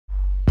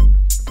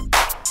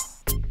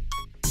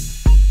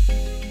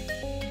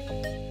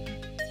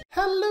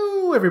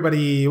Hello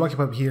everybody,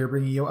 Up here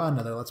bringing you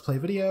another Let's Play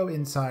video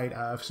inside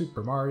of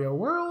Super Mario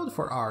World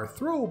for our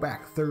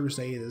Throwback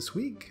Thursday this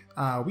week.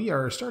 We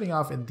are starting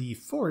off in the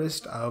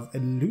Forest of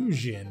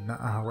Illusion,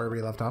 where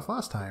we left off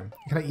last time.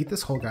 Can I eat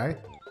this whole guy?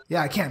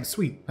 Yeah, I can.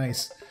 Sweet.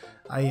 Nice.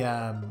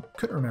 I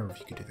couldn't remember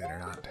if you could do that or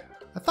not.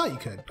 I thought you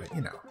could, but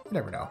you know, you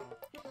never know.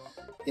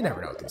 You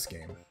never know with this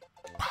game.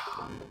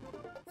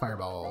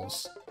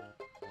 Fireballs.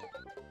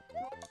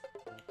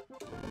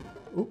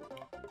 Oop.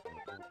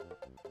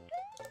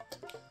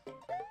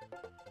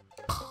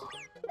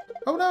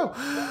 Oh no!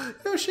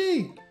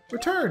 Yoshi!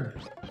 Return!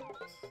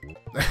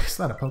 It's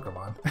not a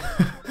Pokemon.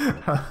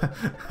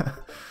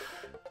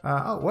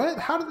 Oh, what?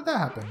 How did that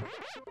happen?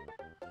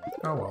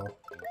 Oh well.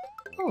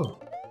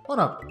 Oh,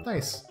 1-up.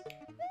 Nice.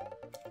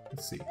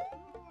 Let's see.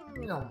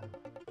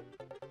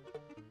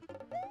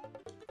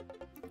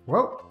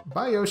 Whoa!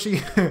 Bye,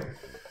 Yoshi! Let's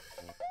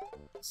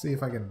see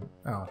if I can...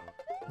 Oh,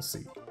 let's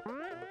see.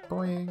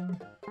 Boing.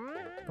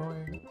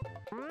 Boing.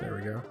 There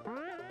we go.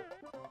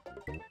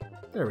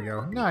 There we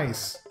go.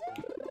 Nice!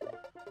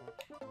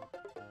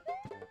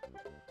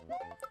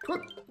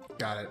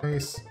 Got it.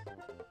 Nice.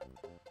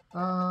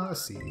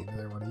 Let's see.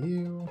 Another one of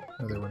you.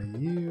 Another one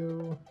of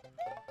you.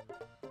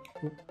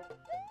 Oop.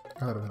 I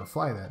thought I was gonna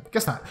fly then.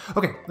 Guess not.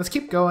 Okay, let's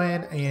keep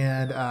going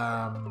and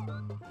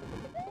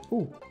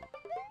ooh.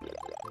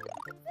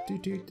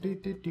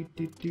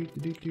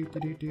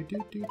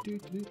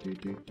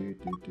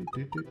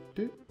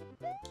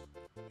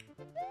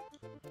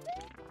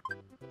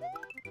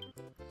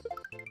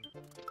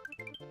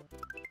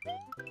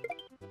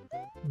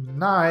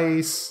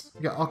 Nice.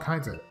 We got all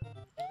kinds of...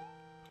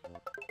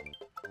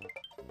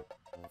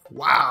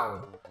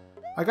 Wow!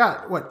 I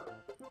got,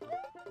 what?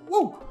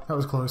 Whoa! That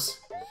was close.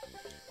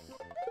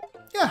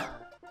 Yeah!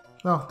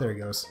 Well, there he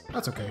goes.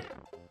 That's okay.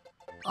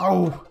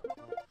 Oh!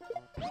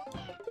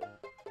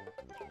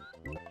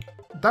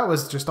 That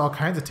was just all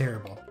kinds of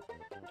terrible.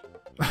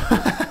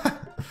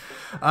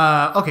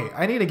 Okay,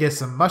 I need to get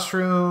some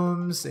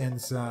mushrooms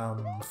and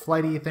some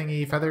flighty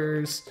thingy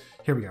feathers.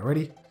 Here we go.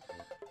 Ready?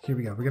 Here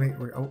we go.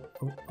 Oh.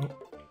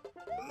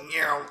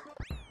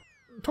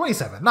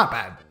 27. Not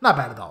bad. Not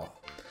bad at all.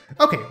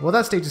 Okay, well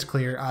that stage is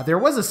clear. There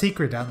was a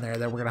secret down there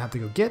that we're going to have to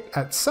go get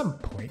at some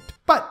point.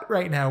 But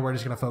right now we're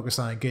just going to focus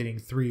on getting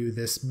through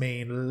this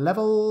main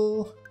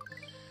level.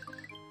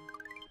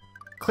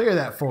 Clear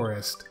that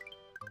forest.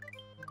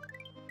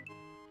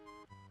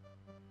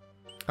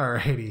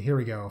 Alrighty, here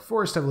we go.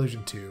 Forest of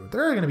Illusion 2.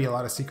 There are going to be a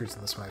lot of secrets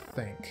in this one, I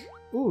think.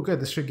 Ooh, good.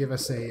 This should give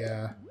us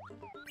a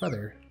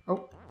feather.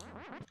 Oh.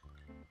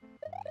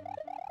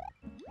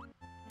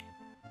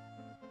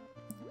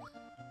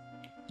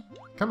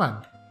 Come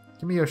on.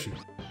 Give me Yoshi.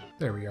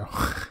 There we go.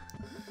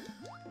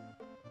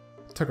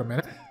 Took a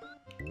minute.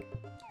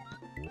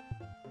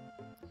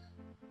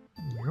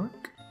 Yoink.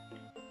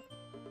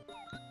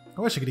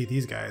 I wish I could eat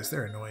these guys.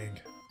 They're annoying.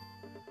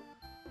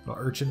 Little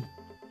urchin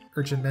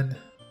men.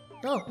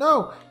 No,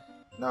 no!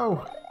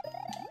 No!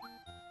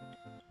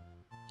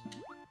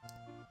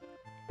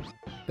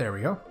 There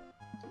we go.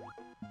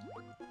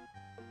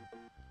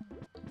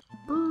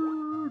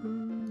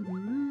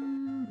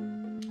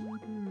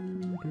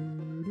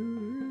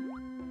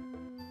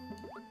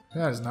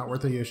 That is not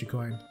worth a Yoshi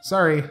coin.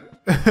 Sorry.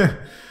 I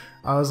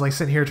was like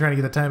sitting here trying to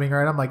get the timing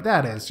right. I'm like,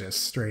 that is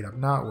just straight up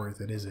not worth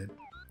it, is it?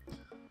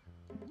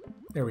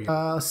 There we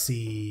go. Let's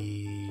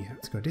see.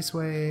 Let's go this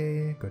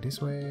way. Go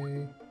this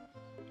way.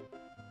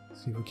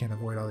 See if we can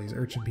avoid all these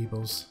urchin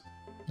peoples.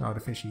 Oh, the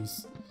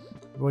fishies.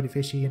 Avoid the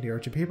fishy and the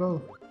urchin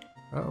people.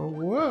 Uh-oh,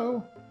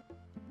 whoa.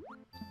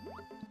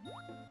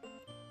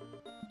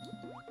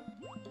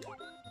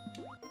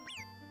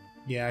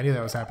 Yeah, I knew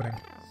that was happening.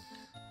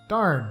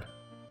 Darn.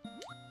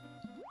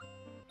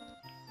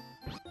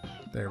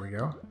 There we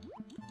go.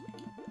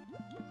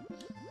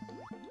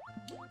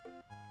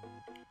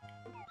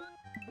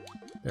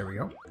 There we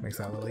go. Makes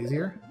that a little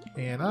easier.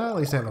 And at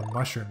least I have a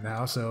mushroom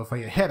now, so if I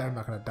get hit, I'm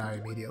not going to die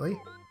immediately.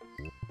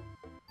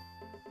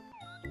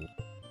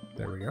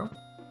 There we go.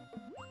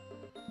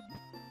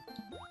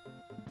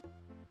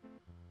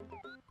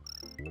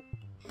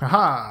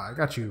 Haha! I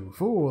got you,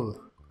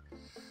 fool!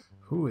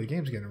 Ooh, the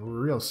game's getting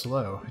real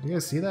slow. Do you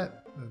guys see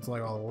that? It's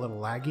like all a little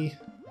laggy.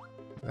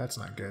 That's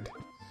not good.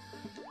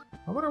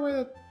 I wonder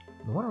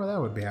where that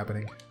would be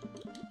happening.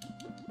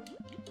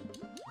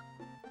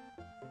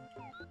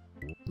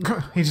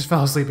 He just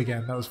fell asleep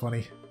again. That was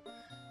funny.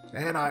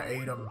 And I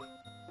ate him.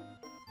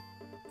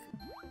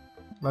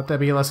 Let that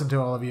be a lesson to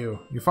all of you.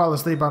 You fall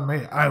asleep on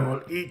me, I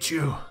will eat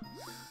you.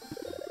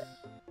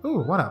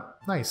 Ooh, 1-up.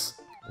 Nice.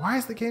 Why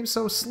is the game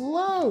so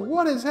slow?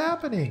 What is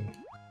happening?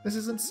 This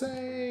is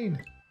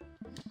insane.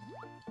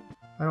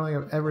 I don't think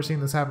I've ever seen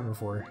this happen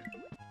before.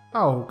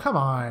 Oh, come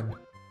on.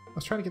 I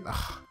was trying to get the...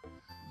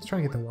 Let's try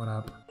to get the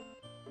 1-up.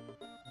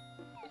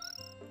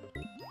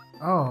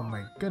 Oh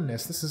my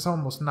goodness, this is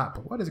almost not.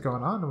 But what is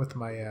going on with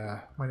my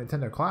my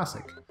Nintendo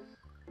Classic?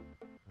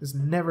 It's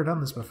never done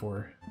this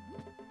before.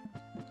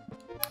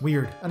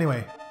 Weird.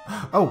 Anyway.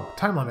 Oh,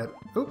 time limit.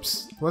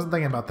 Oops. Wasn't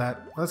thinking about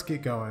that. Let's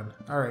get going.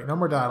 Alright, no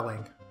more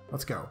dawdling.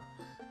 Let's go.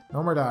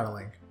 No more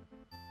dawdling.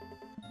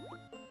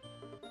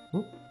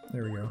 Oop,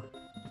 there we go.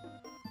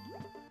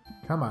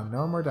 Come on,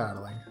 no more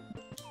dawdling.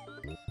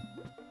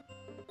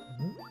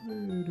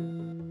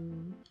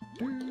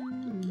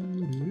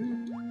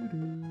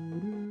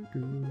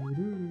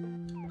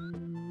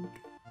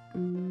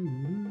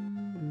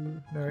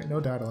 Alright, no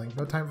dawdling.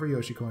 No time for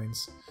Yoshi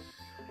coins.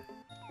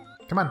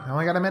 Come on, I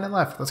only got a minute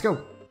left. Let's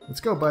go.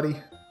 Let's go, buddy.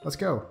 Let's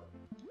go.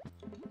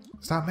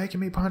 Stop making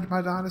me punch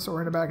my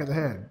dinosaur in the back of the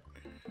head.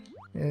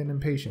 In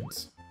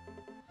impatience.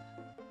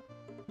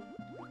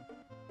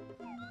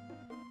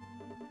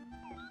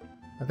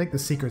 I think the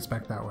secret's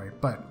back that way,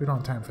 but we don't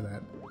have time for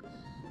that.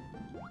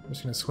 I'm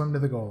just gonna swim to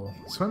the goal.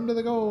 Swim to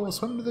the goal!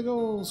 Swim to the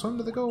goal! Swim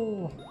to the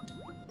goal!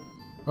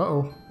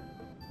 Uh-oh.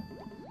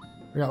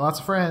 We got lots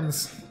of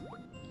friends.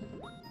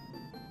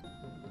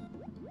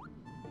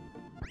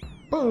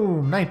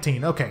 Boom!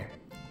 19. Okay.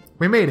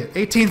 We made it.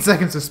 18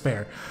 seconds to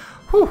spare.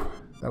 Whew!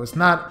 That was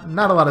not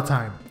a lot of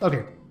time.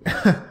 Okay.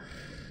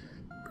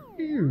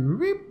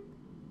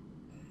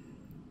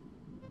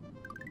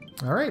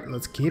 Alright,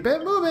 let's keep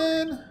it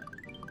moving.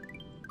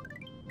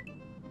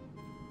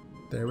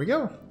 There we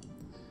go.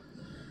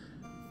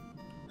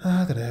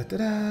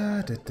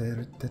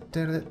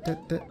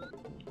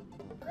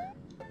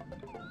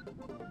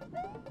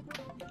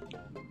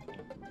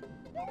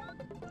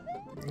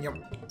 Yep.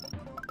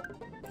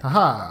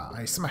 Haha,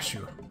 I smash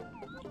you.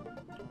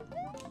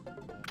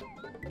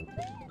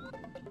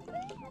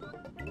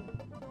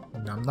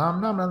 Nom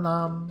nom nom nom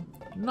nom.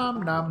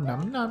 Nom nom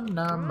nom nom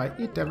nom. I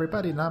eat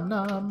everybody nom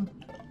nom.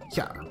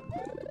 Yeah.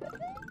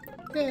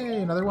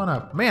 Yay, another one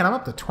up. Man, I'm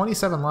up to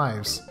 27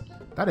 lives.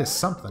 That is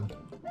something.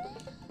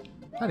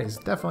 That is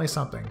definitely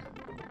something.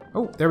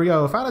 Oh, there we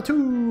go. Found a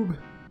tube.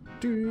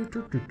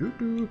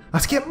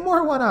 Let's get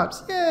more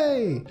one-ups.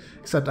 Yay!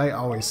 Except I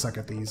always suck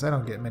at these. I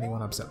don't get many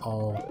one-ups at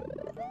all.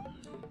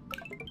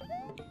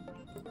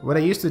 What I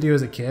used to do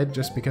as a kid,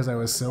 just because I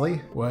was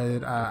silly,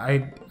 was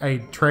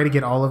I'd try to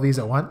get all of these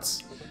at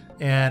once,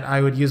 and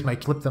I would use my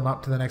flip them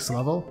up to the next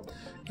level,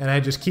 and I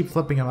just keep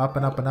flipping them up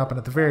and up and up, and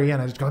at the very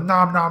end I just go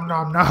nom nom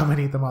nom nom and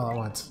eat them all at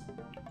once,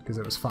 because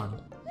it was fun.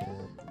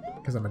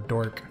 Because I'm a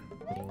dork.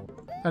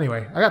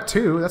 Anyway, I got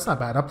 2. That's not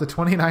bad. Up to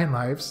 29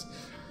 lives.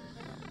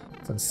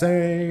 It's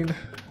insane.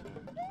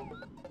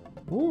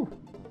 Woo.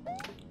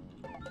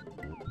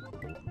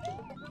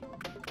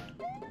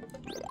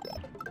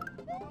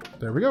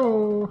 There we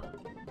go.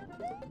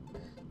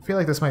 I feel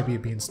like this might be a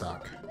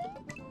beanstalk.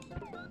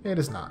 It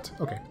is not.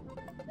 Okay.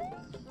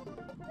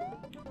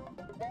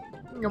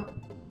 Yep.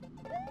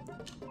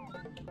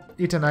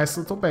 Eat a nice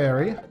little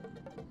berry.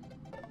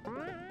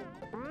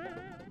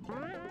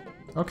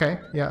 Okay,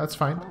 yeah, that's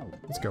fine.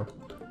 Let's go.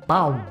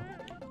 Boom!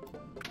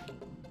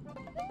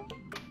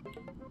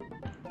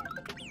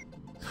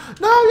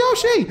 No,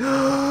 Yoshi!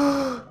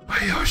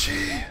 My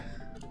Yoshi!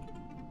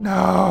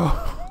 No!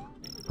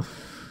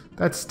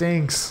 That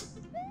stinks.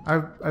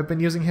 I've been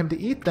using him to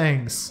eat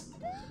things.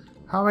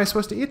 How am I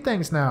supposed to eat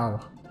things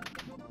now?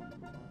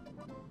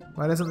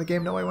 Why doesn't the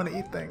game know I want to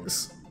eat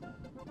things?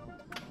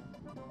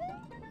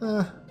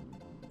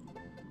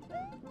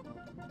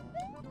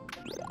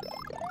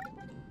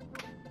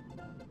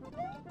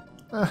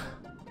 I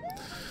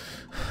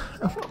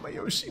want my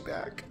Yoshi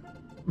back.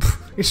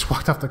 He just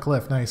walked off the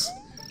cliff. Nice.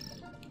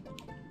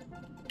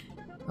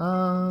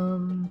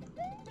 Alright,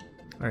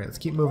 let's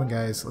keep moving,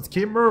 guys. Let's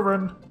keep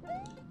moving.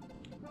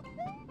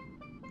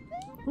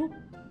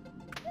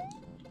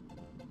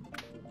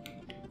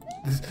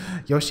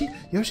 Yoshi?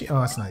 Yoshi?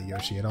 Oh, it's not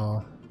Yoshi at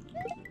all.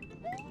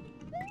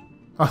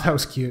 Oh, that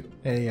was cute.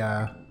 He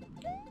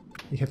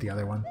hit the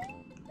other one.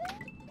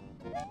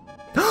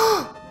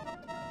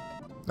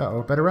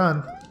 Uh-oh, better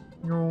run.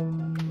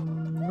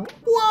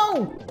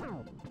 Whoa!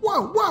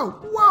 Whoa, whoa,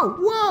 whoa,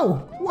 whoa,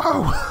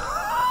 whoa!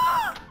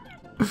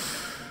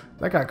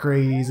 That got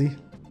crazy.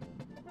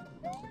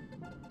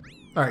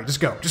 Alright, just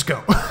go, just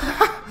go.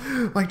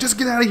 Like, just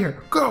get out of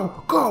here.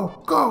 Go,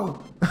 go,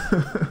 go!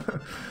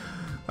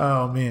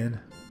 Oh,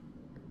 man.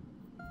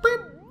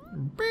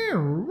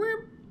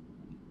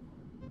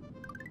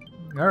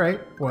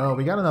 Alright, well,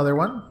 we got another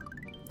one.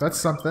 That's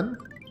something.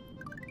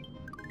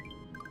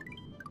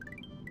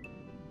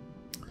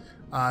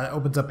 It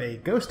opens up a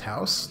ghost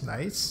house.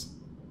 Nice.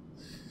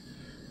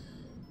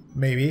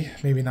 Maybe.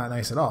 Maybe not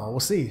nice at all.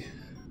 We'll see.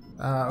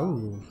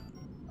 Ooh.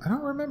 I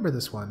don't remember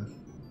this one.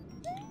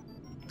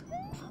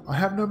 I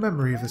have no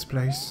memory of this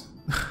place.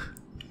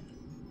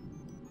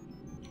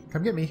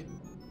 Come get me.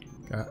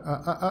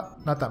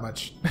 Not that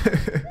much.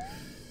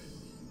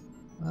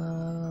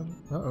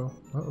 Uh-oh.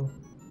 Uh-oh.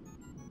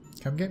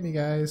 Come get me,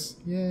 guys.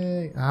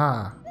 Yay.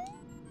 Ah.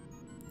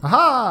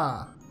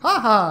 Aha!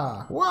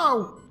 Ha-ha!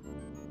 Whoa!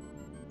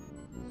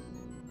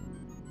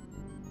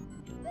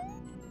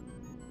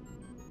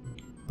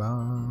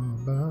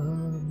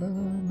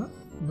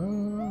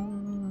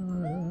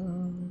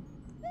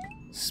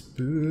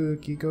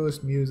 Spooky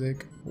ghost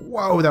music.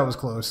 Whoa, that was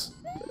close.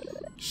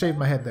 Shaved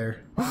my head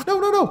there. No,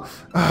 no, no!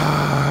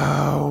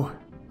 Oh!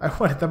 I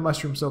wanted the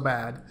mushroom so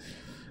bad.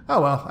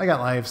 Oh well, I got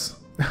lives.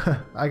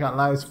 I got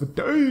lives for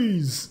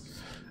days.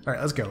 All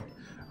right, let's go.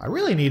 I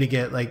really need to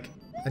get like,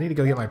 I need to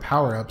go get my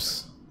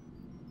power-ups.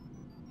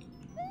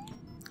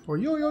 Or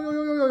yo yo yo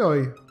yo yo yo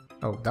yo.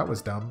 Oh, that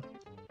was dumb.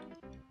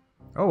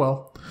 Oh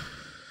well.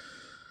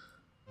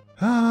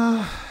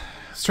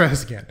 Let's try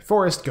this again.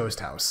 Forest Ghost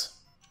House.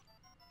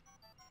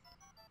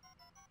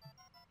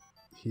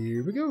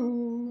 Here we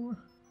go.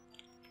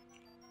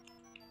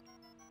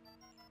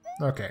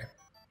 Okay.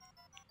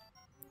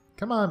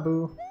 Come on,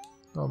 Boo.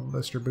 Oh,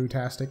 Mr.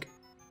 Boo-tastic.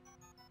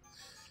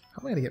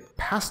 How am I gonna get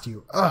past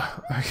you?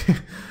 Ugh.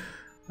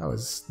 That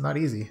was not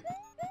easy.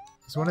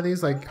 Is one of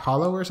these like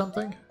hollow or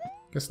something?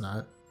 Guess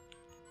not.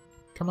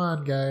 Come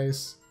on,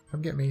 guys.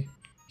 Come get me.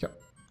 Yep.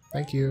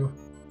 Thank you.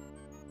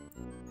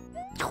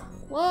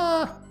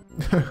 Ah!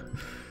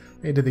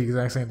 They did the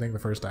exact same thing the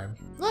first time.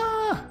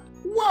 Ah!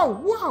 Whoa!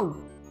 Whoa!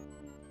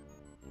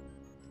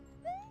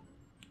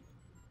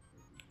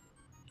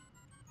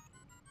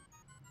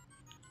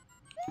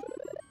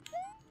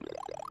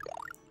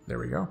 There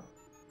we go.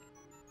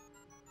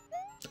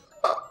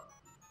 Ah!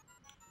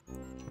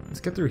 Let's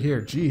get through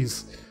here.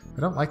 Jeez. I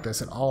don't like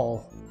this at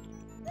all.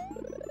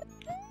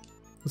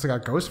 Looks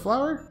like a ghost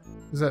flower?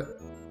 Does it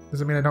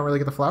mean I don't really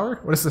get the flower?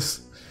 What is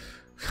this?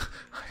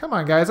 Come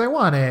on, guys. I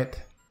want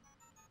it.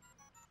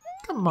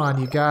 Come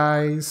on, you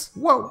guys.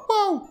 Whoa,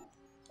 whoa!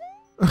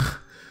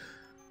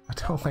 I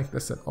don't like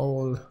this at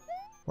all.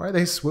 Why are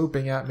they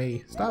swooping at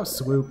me? Stop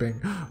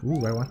swooping.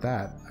 Ooh, I want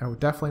that. I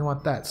would definitely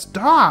want that.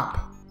 Stop!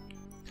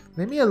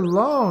 Leave me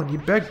alone, you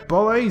big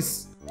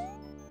boys!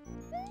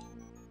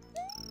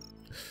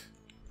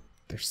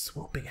 They're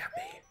swooping at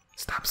me.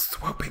 Stop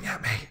swooping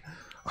at me.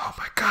 Oh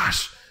my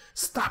gosh.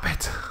 Stop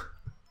it.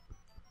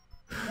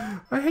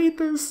 I hate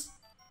this.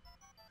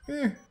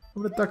 I'm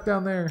gonna duck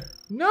down there.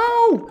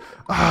 No!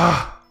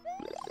 Ah!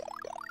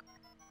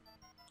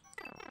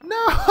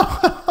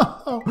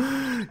 No!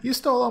 You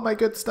stole all my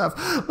good stuff.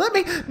 Let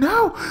me...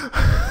 No!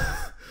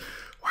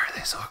 Why are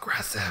they so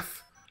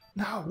aggressive?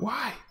 No,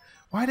 why?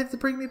 Why did they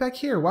bring me back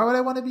here? Why would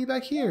I want to be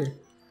back here?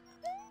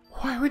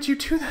 Why would you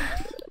do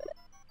that?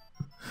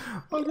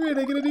 Oh great,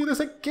 I'm gonna do this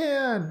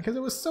again! Because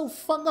it was so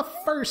fun the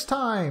first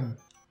time!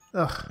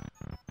 Ugh.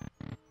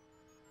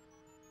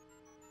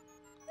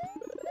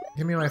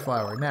 Give me my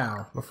flower,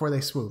 now, before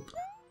they swoop.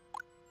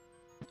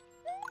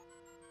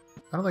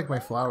 I don't think my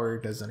flower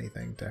does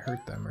anything to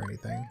hurt them or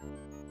anything.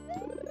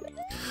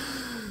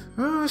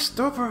 Oh,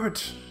 stop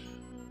it!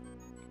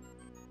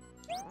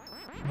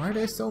 Why are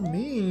they so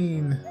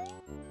mean?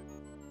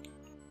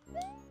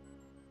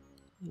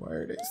 Why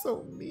are they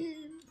so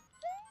mean?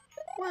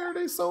 Why are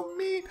they so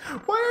mean?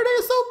 Why are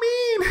they so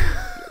mean?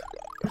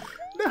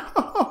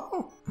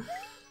 No!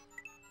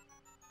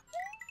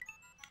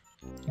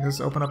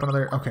 Let's open up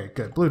another... Okay,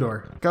 good. Blue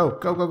door. Go,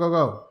 go, go, go,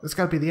 go. This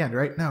gotta be the end,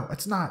 right? No,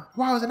 it's not.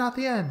 Wow, is it not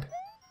the end?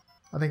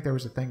 I think there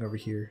was a thing over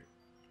here.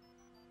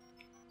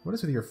 What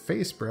is with your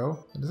face,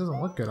 bro? This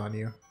doesn't look good on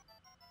you.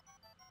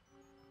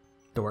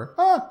 Door.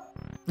 Ah!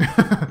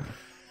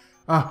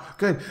 Oh,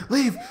 good.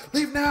 Leave!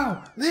 Leave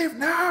now! Leave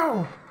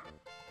now!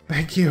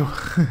 Thank you.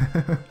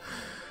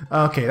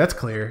 Okay, that's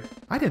clear.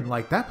 I didn't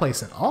like that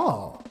place at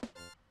all.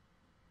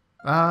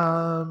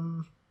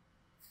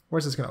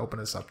 Where's this gonna open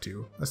us up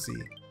to? Let's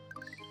see.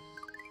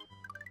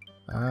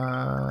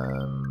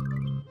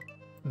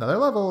 Another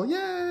level.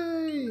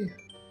 Yay!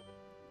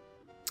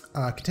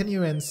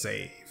 Continue and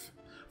save.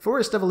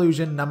 Forest of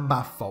Illusion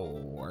number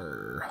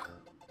 4.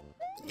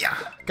 Yeah,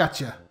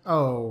 gotcha.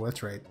 Oh,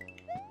 that's right.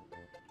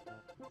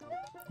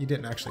 You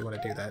didn't actually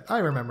want to do that. I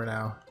remember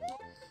now.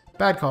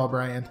 Bad call,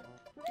 Brian.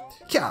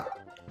 Yeah.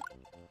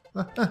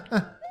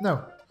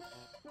 No.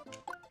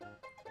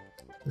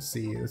 Let's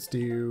see. Let's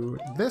do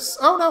this.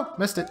 Oh no,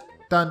 missed it.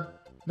 Done.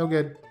 No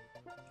good.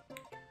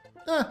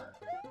 Ah.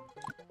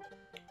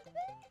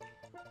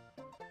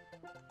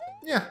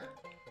 Yeah.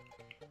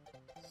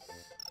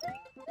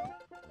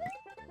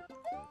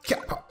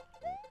 Pop.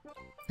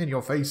 In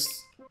your face.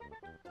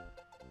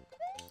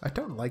 I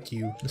don't like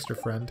you, Mr.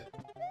 Friend.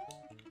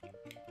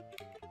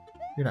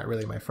 You're not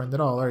really my friend at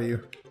all, are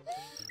you?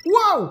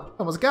 Whoa!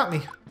 Almost got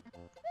me.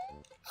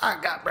 I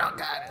got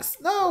bronchitis.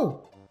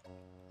 No!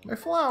 My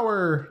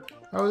flower.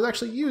 I was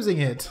actually using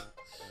it.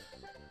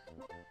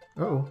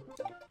 Uh-oh.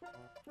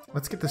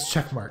 Let's get this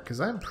check mark,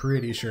 because I'm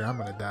pretty sure I'm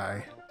gonna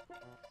die.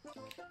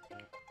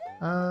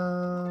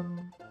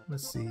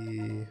 Let's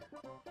see.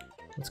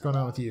 What's going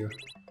on with you?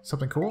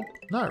 Something cool?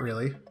 Not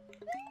really.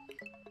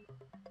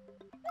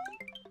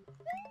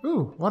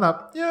 Ooh, 1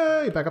 up.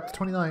 Yay! Back up to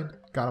 29.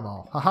 Got them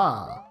all.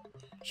 Haha!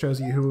 Shows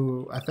you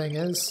who a thing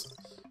is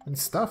and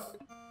stuff.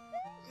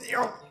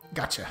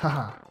 Gotcha.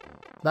 Haha.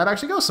 That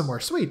actually goes somewhere.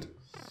 Sweet.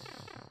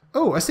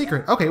 Oh, a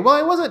secret. Okay, well,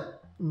 I wasn't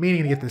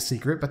meaning to get this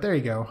secret, but there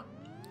you go.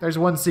 There's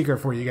one secret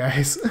for you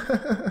guys.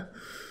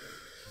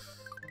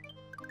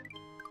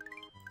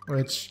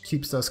 Which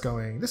keeps us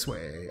going this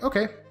way.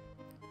 Okay.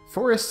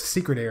 Forest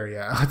secret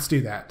area. Let's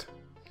do that.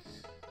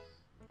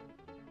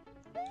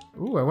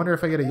 Ooh, I wonder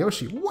if I get a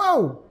Yoshi.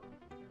 Whoa!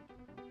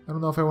 I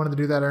don't know if I wanted to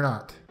do that or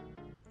not.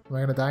 Am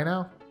I gonna die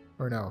now?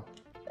 Or no?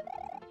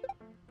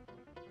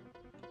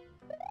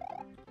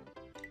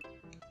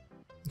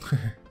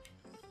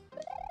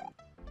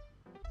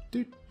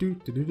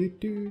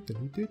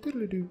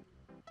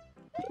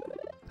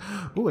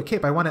 Ooh, a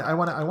cape. I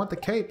want the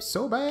cape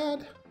so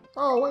bad.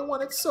 Oh, I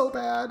want it so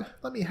bad.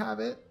 Let me have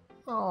it.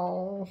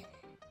 Oh.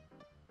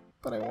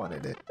 But I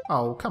wanted it.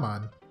 Oh, come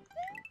on.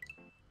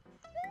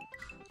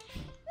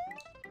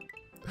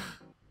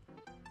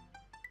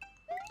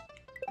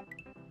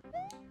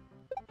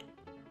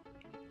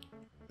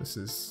 This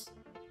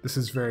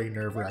is very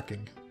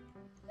nerve-wracking.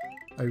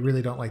 I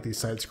really don't like these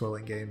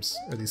side-scrolling games,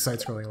 or these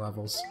side-scrolling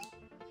levels.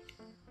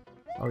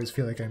 I always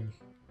feel like I'm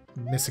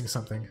missing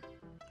something.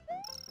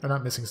 Or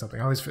not missing something,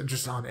 I always feel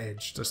just on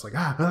edge. Just like,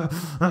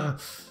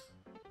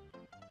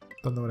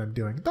 Don't know what I'm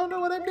doing. Don't know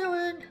what I'm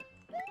doing!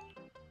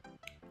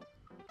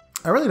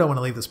 I really don't want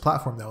to leave this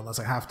platform, though, unless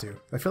I have to.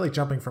 I feel like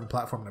jumping from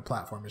platform to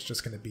platform is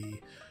just going to be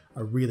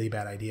a really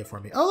bad idea for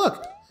me. Oh,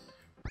 look!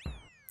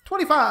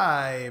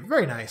 25!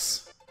 Very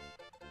nice.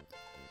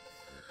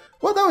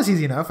 Well, that was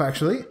easy enough,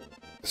 actually.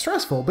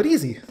 Stressful, but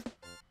easy.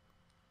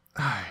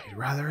 I'd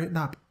rather it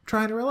not. I'm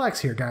trying to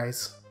relax here,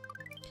 guys.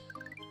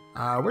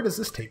 Where does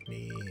this take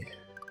me?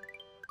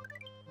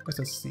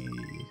 Let's see.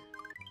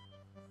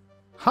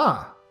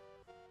 Huh.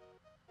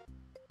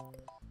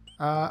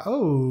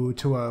 Oh,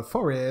 to a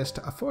forest,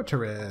 a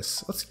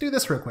fortress. Let's do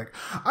this real quick.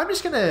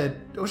 Let's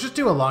just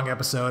do a long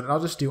episode, and I'll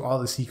just do all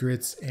the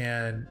secrets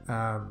and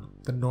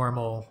the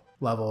normal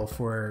level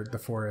for the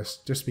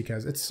forest, just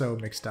because it's so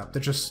mixed up.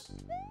 They're just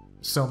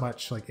so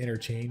much like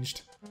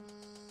interchanged.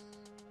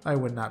 I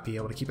would not be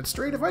able to keep it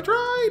straight if I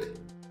tried.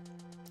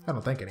 I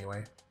don't think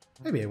anyway.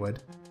 Maybe I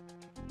would.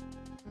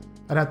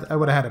 I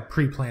would have had to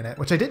pre-plan it,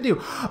 which I didn't do.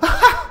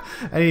 I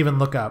didn't even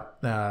look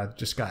up.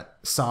 Just got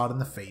sawed in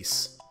the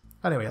face.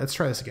 Anyway, let's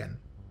try this again.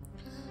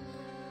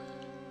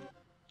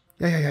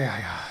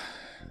 Yeah.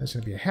 There's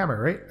gonna be a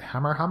hammer, right?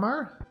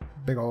 Hammer?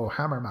 Big old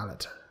hammer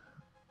mallet.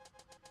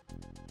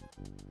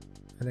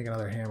 I think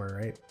another hammer,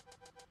 right?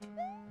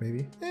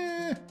 Maybe?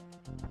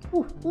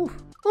 Ooh.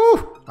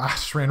 Ah,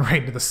 just ran right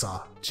into the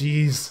saw.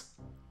 Jeez.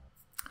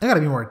 I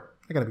gotta be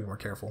more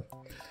careful.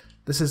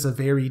 This is a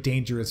very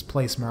dangerous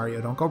place,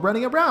 Mario. Don't go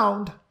running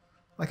around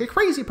like a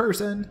crazy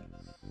person.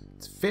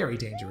 It's very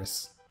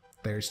dangerous.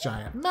 There's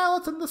giant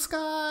mallets in the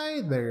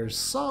sky. There's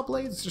saw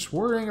blades just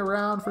whirring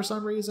around for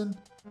some reason.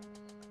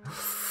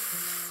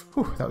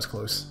 Whew, that was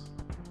close.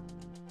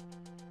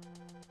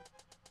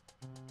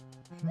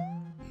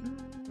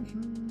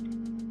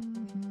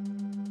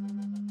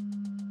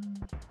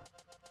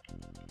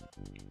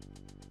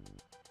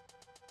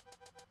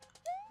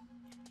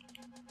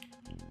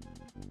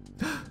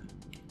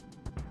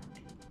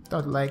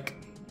 Don't like.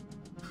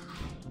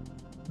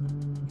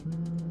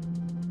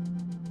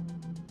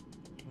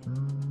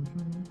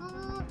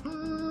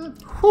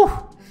 Whew.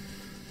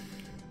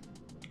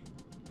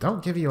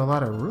 Don't give you a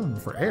lot of room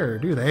for error,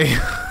 do they?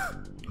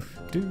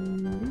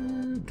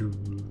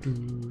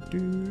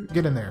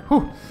 Get in there.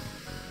 Whew.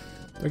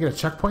 Did I get a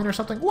checkpoint or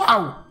something?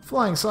 Wow!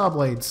 Flying saw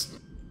blades.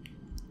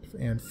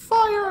 And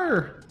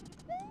fire!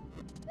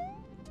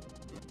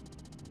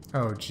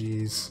 Oh,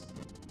 jeez.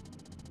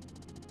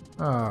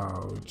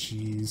 Oh,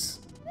 jeez.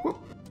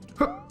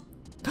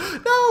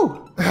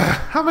 No!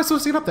 How am I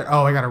supposed to get up there?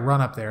 Oh, I gotta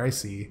run up there. I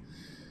see.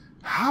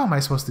 How am I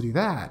supposed to do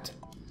that?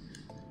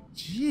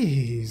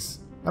 Jeez.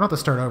 I don't have to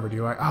start over,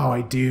 do I? Oh,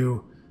 I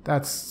do.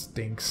 That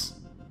stinks.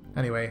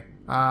 Anyway,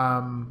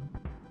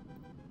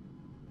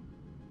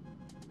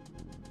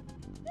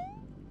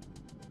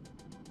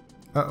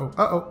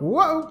 Uh-oh,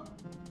 whoa!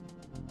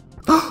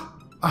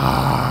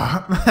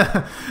 Ah!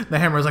 The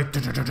hammer is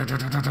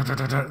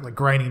like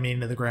grinding me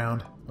into the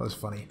ground. That was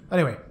funny.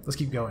 Anyway, let's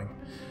keep going.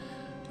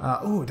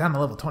 Ooh, down to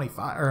level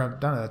 25, or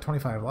down to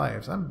 25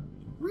 lives. I'm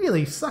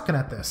really sucking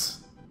at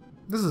this.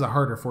 This is a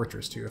harder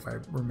fortress too, if I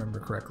remember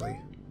correctly.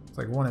 It's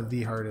like one of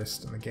the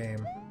hardest in the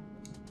game.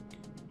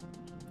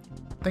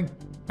 I think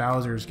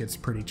Bowser's gets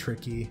pretty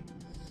tricky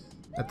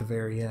at the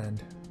very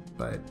end,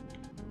 but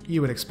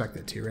you would expect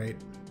it to, right?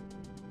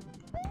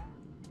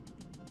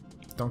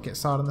 Don't get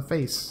sawed in the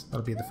face.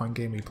 That'll be the fun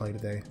game we play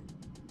today.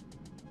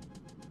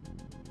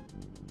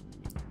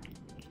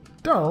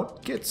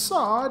 Don't get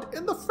sawed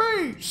in the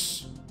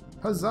face!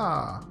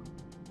 Huzzah!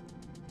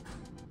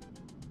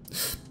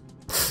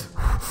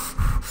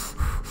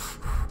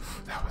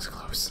 That was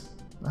close.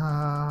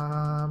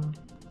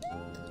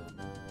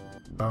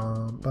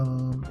 Bum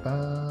bum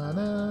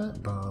ba-da,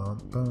 bum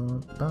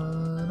bum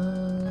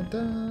ba-da,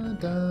 da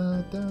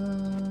da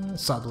da.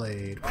 Saw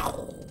blade.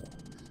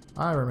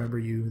 I remember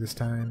you this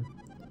time.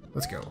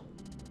 Let's go.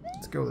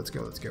 Let's go, let's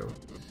go, let's go.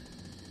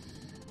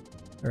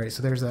 Alright,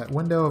 so there's that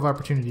window of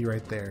opportunity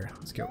right there.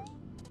 Let's go.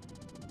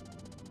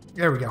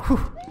 There we go.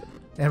 Whew.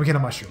 And we get a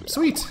mushroom.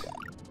 Sweet!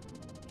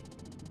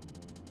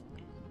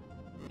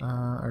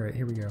 Alright,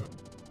 here we go.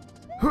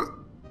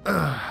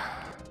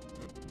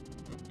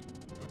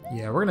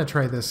 Yeah, we're gonna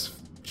try this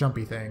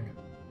jumpy thing.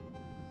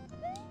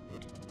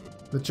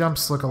 The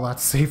jumps look a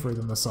lot safer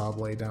than the saw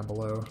blade down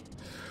below.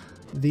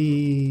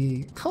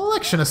 The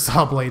collection of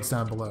saw blades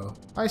down below.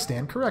 I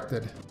stand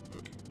corrected.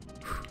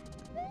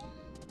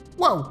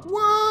 Whoa!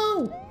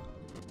 Whoa!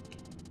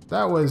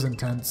 That was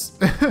intense.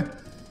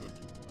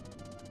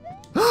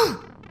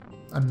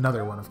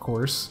 Another one, of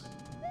course.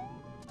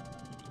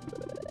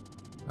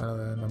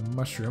 And a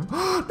mushroom.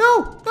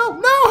 No! No!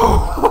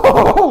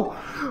 No!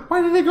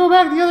 Why did they go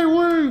back the other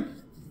way?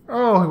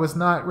 Oh, I was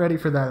not ready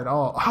for that at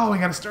all. Oh, I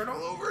gotta start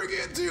all over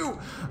again, too.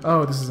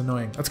 Oh, this is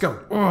annoying. Let's go.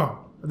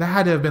 Oh, that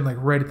had to have been like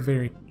right at the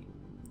very...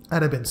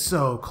 That'd have been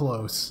so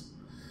close.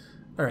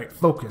 All right,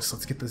 focus.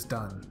 Let's get this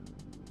done.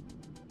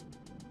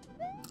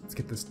 Let's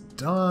get this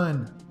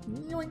done.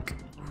 Yoink.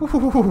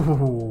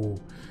 Ooh.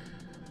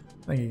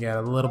 I think you got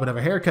a little bit of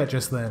a haircut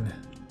just then.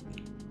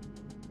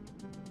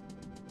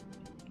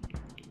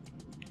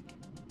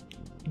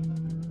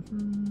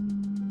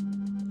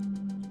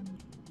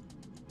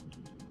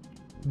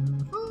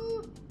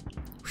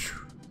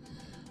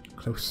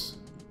 Close.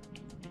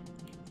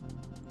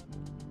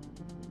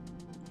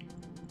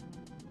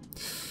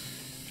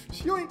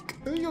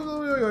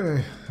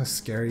 Yoink! That's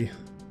scary.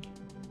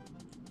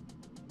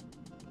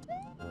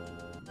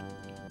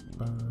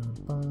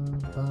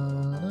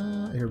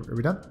 Here, are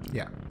we done?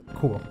 Yeah.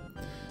 Cool.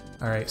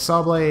 Alright,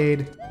 saw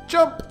blade.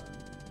 Jump!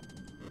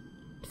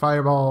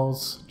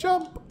 Fireballs.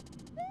 Jump!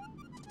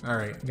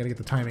 Alright, I gotta get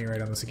the timing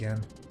right on this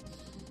again.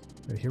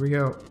 Right, here we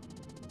go.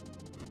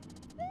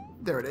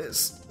 There it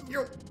is.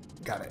 Yo!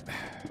 Got it.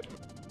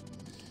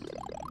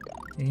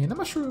 And a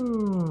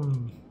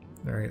mushroom!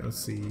 Alright, let's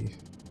see.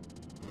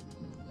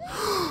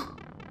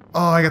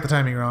 Oh, I got the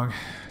timing wrong.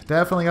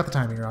 Definitely got the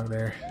timing wrong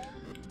there.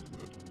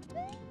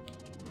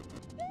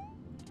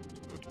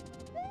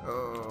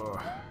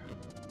 Oh.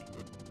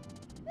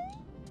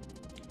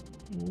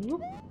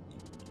 Whoop.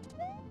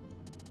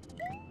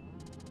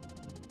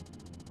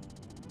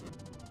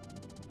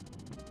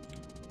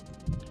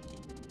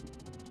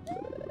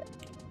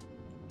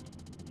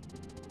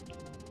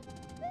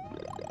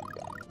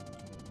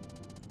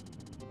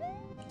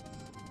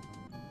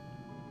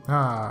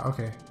 Ah,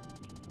 okay.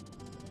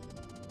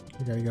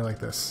 We gotta go like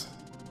this.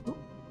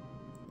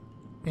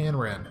 And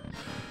we're in.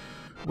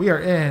 We are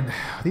in.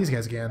 These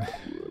guys again.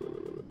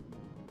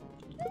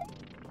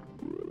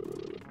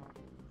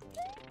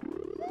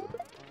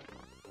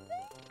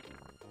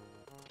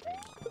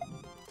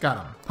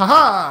 Got him.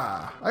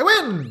 Haha! I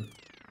win!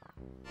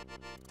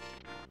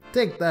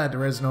 Take that,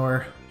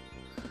 Reznor.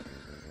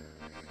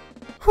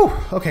 Whew,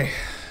 okay.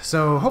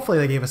 So hopefully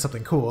they gave us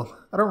something cool.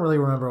 I don't really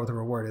remember what the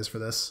reward is for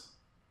this.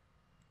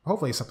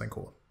 Hopefully something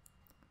cool.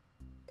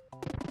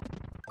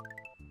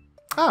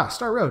 Ah,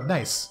 Star Road,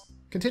 nice.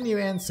 Continue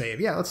and save.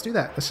 Yeah, let's do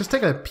that. Let's just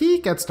take a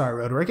peek at Star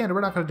Road. Again,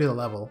 we're not going to do the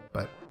level,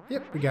 but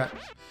yep, we got...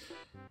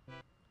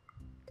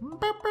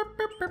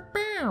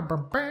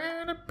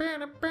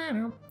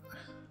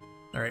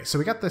 Alright, so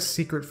we got the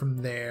secret from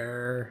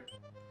there.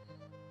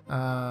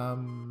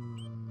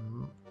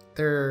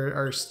 There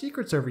are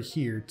secrets over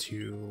here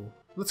too.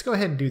 Let's go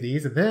ahead and do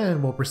these, and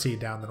then we'll proceed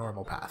down the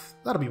normal path.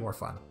 That'll be more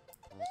fun.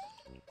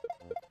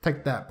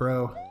 Take that,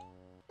 bro.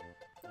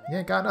 You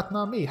ain't got nothing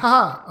on me.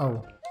 Haha!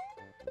 Oh,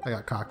 I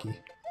got cocky.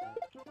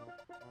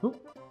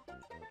 Oop.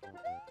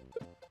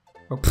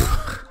 Oh,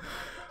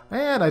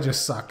 and I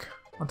just suck.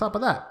 On top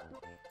of that.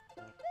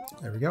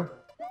 There we go.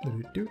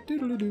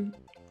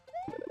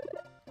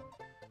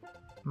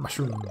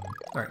 Mushroom.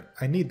 Alright,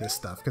 I need this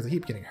stuff because I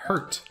keep getting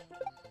hurt.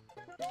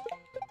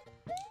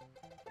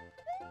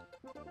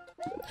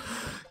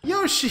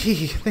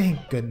 Yoshi!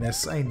 Thank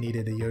goodness I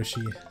needed a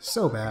Yoshi.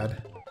 So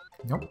bad.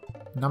 Nope.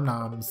 Num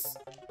noms.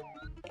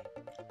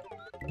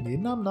 Need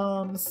num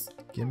noms.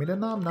 Give me the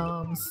num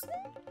noms.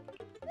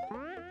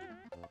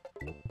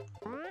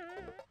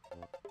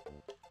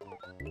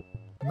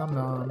 Num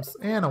noms.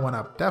 And a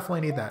 1-up.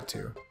 Definitely need that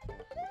too.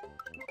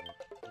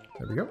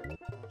 There we go.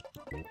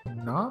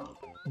 Nom.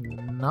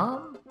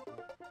 Nom.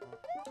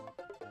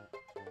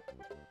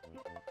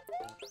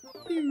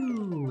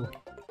 Ew.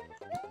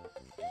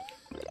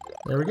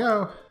 There we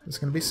go. It's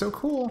gonna be so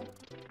cool.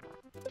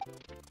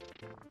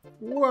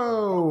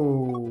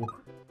 Whoa!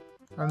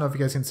 I don't know if you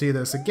guys can see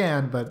this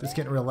again, but it's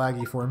getting real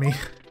laggy for me.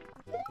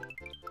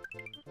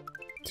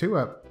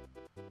 2-up.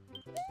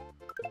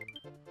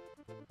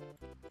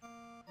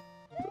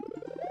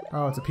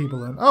 Oh, it's a pea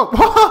balloon.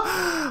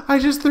 Oh! I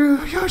just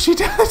threw Yoshi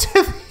down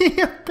into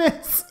the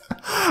abyss!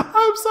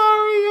 I'm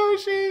sorry,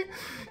 Yoshi!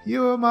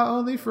 You are my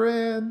only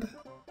friend.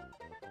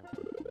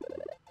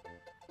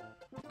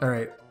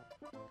 Alright.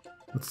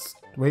 Let's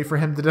wait for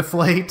him to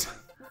deflate.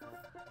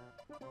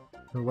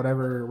 Or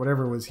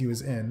whatever was he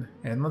was in.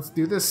 And let's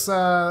do this,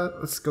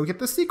 let's go get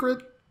the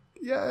secret.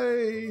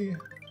 Yay!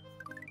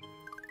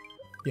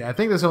 Yeah, I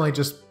think this only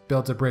just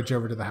builds a bridge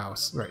over to the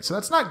house. Right, so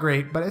that's not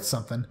great, but it's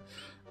something.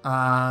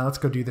 Let's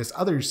go do this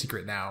other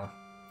secret now.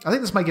 I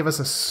think this might give us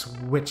a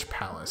Switch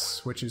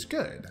Palace, which is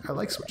good. I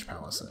like Switch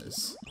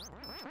Palaces.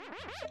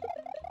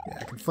 Yeah,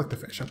 I can flick the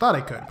fish. I thought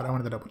I could, but I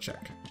wanted to double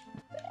check.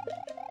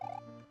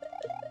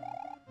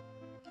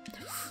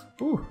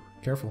 Ooh,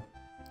 careful.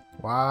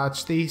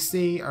 Watch the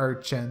sea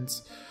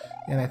urchins.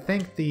 And I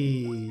think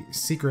the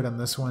secret on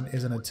this one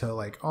isn't until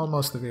like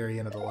almost the very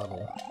end of the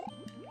level.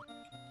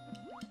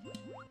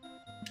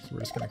 So we're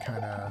just gonna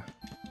kind of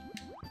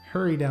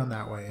hurry down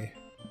that way.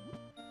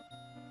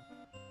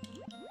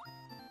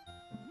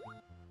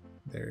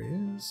 There he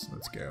is.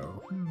 Let's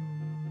go.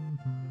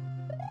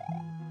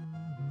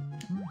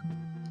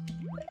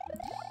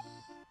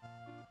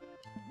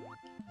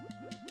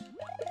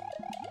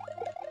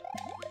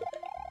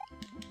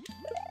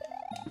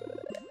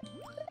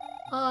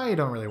 I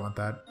don't really want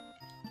that.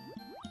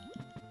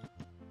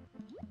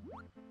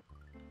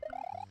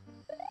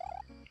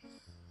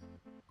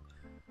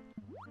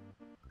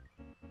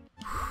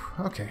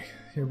 Okay,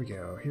 here we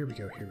go, here we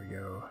go, here we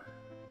go.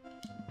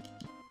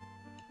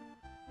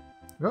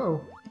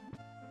 Uh-oh.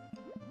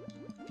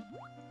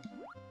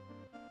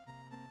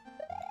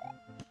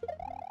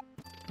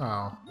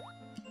 Oh.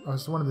 I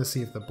was wanting to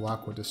see if the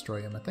block would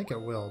destroy him. I think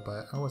it will,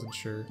 but I wasn't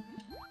sure.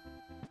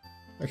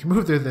 I can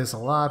move through this a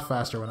lot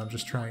faster when I'm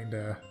just trying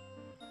to...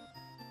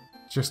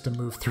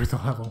 move through the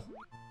level.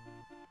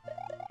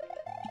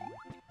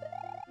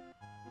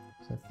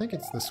 So I think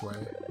it's this way.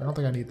 I don't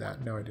think I need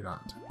that. No, I do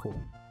not. Cool.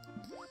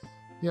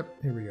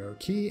 Yep, here we go.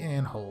 Key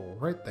and hole.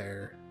 Right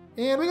there.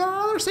 And we got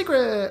another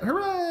secret!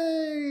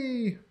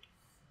 Hooray!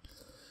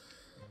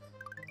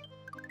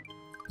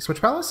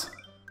 Switch Palace?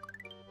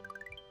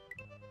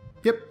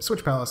 Yep,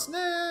 Switch Palace.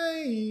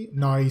 Nay!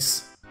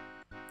 Nice.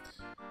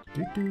 I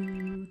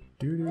don't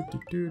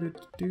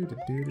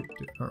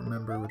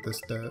remember what this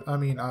does. I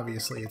mean,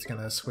 obviously it's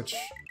gonna switch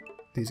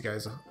these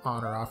guys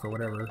on or off or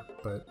whatever,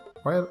 but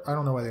why? I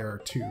don't know why there are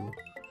two.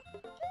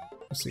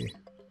 Let's see.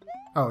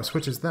 Oh, it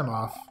switches them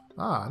off.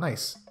 Ah,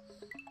 nice.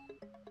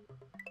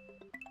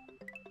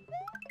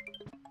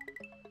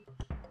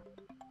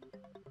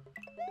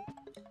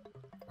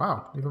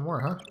 Wow, even more,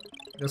 huh?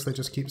 Guess they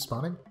just keep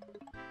spawning.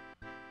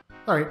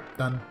 Alright,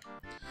 done.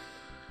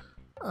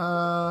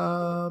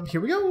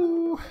 Here we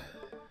go!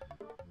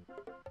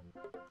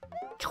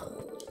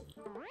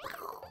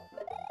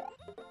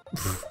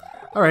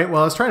 Alright,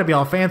 well, I was trying to be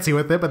all fancy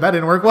with it, but that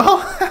didn't work well.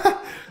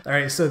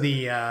 Alright, so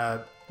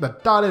the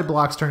dotted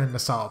blocks turn into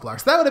solid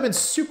blocks. That would have been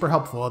super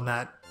helpful in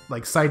that,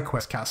 like, side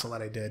quest castle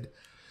that I did.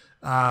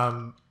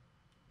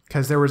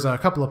 Because there was a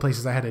couple of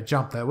places I had to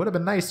jump that would have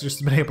been nice just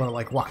to be able to,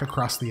 like, walk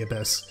across the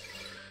abyss.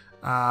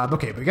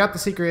 Okay, but we got the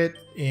secret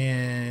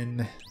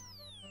in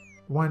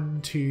 1,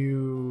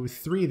 2,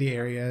 3 of the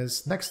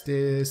areas. Next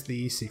is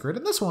the secret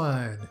in this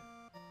one.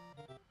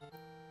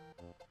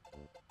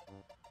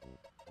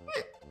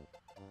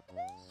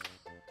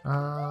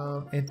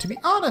 And to be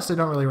honest, I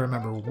don't really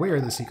remember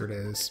where the secret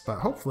is, but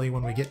hopefully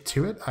when we get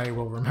to it, I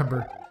will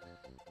remember.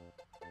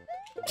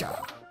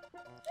 Gah.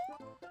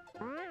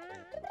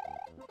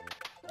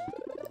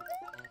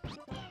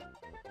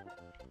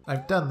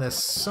 I've done this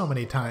so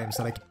many times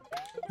that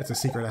it's a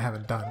secret I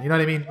haven't done. You know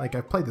what I mean? Like,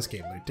 I've played this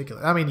game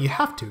ridiculous. I mean, you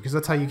have to, because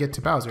that's how you get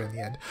to Bowser in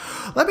the end.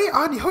 Let me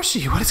on,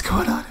 Yoshi! What is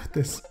going on with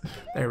this?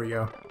 There we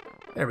go.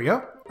 There we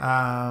go.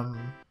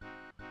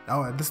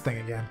 Oh, and this thing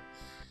again.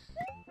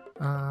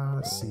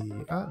 Let's see.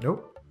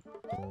 Nope.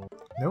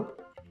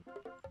 Nope.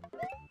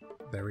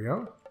 There we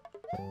go.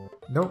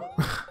 Nope.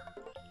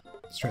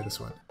 Let's try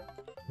this one.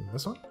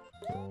 This one?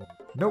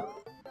 Nope.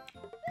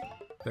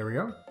 There we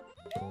go.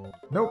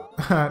 Nope.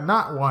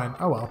 Not one.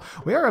 Oh well.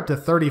 We are up to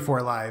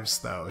 34 lives,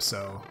 though,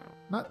 so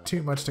not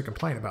too much to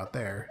complain about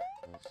there.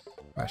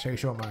 I shall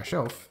show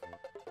myself.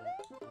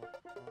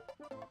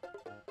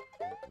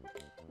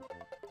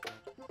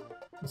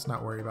 Let's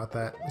not worry about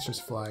that. Let's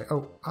just fly.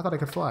 Oh, I thought I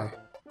could fly.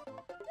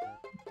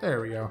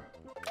 There we go.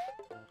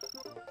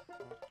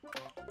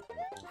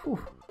 Whew.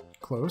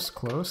 Close,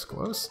 close,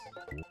 close.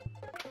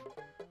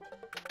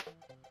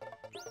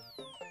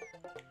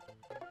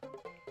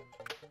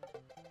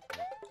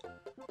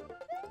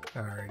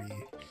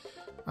 Alrighty.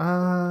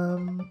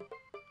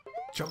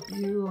 Jump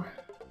you.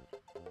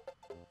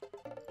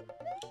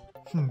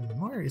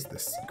 Where is the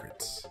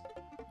secret?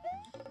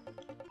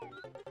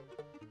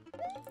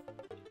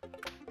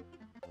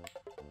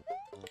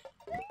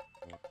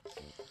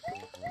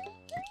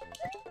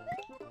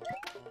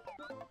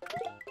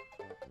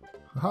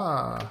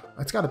 Aha!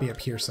 It's gotta be up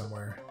here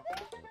somewhere.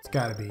 It's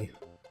gotta be.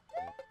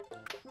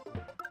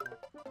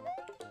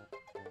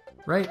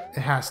 Right? It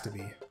has to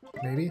be.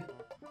 Maybe?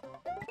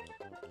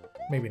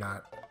 Maybe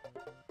not.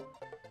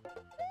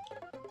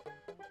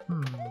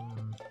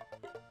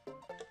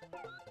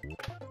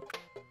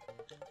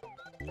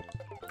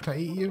 Can I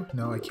eat you?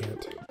 No, I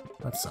can't.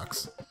 That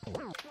sucks.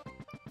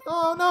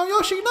 Oh no,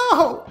 Yoshi,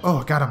 no!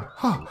 Oh, got him.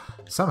 Huh.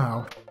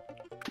 Somehow.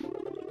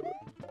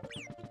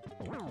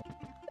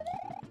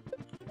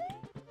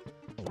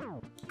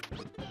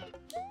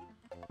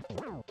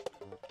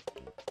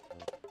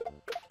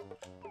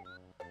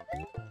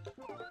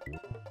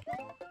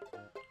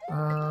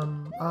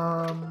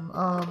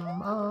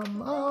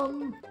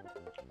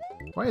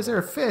 Why is there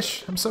a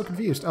fish? I'm so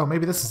confused. Oh,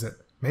 maybe this is it.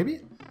 Maybe?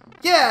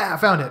 Yeah, I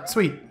found it.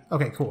 Sweet.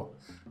 Okay, cool.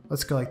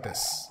 Let's go like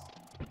this.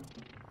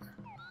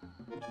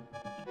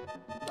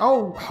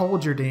 Oh,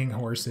 hold your dang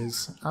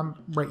horses.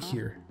 I'm right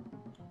here.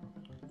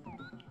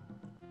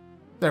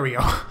 There we go.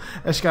 I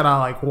just gotta,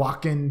 like,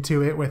 walk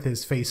into it with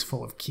his face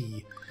full of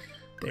key.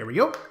 There we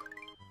go.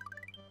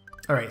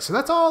 Alright, so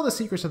that's all the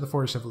secrets of the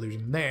Forest of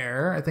Illusion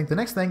there. I think the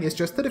next thing is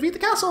just to defeat the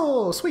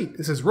castle! Sweet!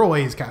 This is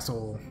Roy's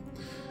castle.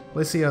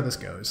 Let's see how this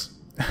goes.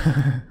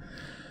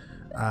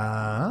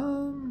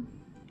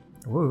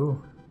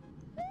 Whoa.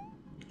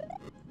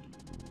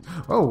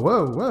 Oh,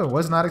 whoa.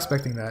 Was not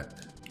expecting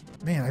that.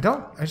 Man, I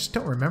just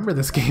don't remember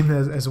this game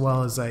as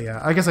well as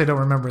I guess I don't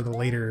remember the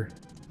later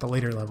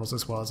levels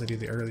as well as I do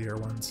the earlier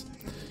ones.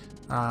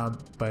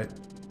 But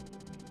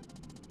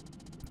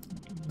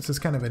this is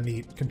kind of a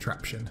neat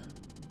contraption.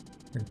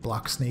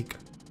 Block snake.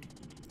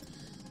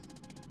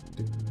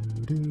 He's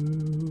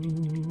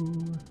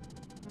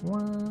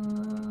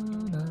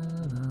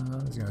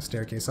gonna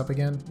staircase up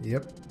again.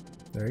 Yep.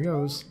 There he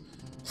goes.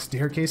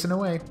 Staircasing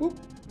away. Whoop.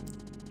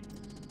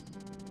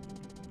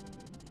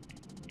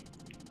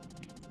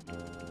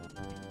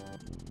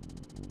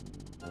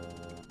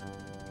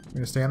 You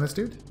gonna stay on this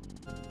dude?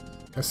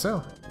 Guess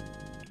so.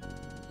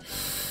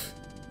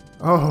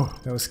 Oh,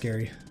 that was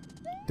scary.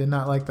 Did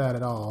not like that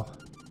at all.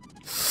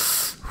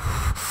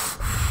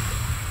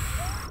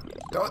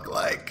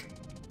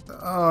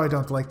 Oh, I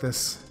don't like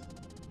this.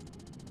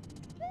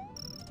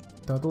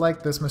 Don't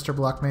like this, Mr.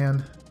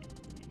 Blockman.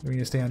 Do we need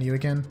to stay on you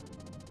again?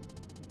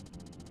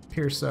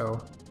 Appears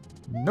so.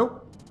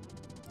 Nope.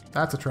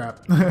 That's a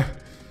trap.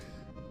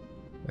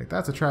 Like,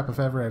 that's a trap if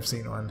ever I've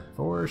seen one.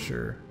 For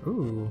sure.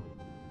 Ooh.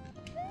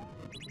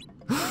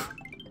 That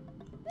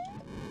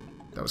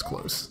was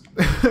close.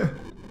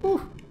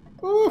 Ooh.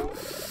 Ooh.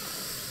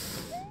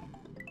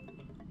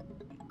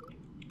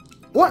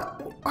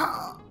 What?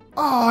 Oh,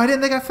 I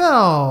didn't think I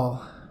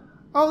fell.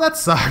 Oh, that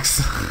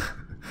sucks.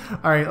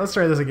 Alright, let's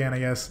try this again, I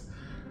guess.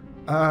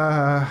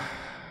 A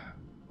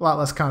lot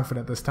less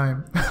confident this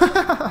time.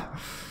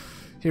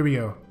 Here we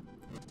go.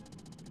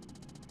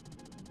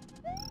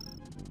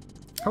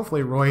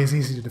 Hopefully Roy is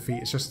easy to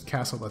defeat. It's just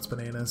Castle that's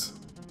bananas.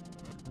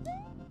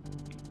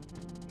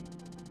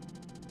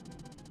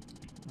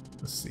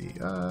 Let's see.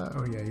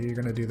 Oh yeah, you're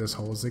gonna do this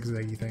whole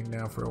zigzaggy thing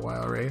now for a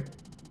while, right?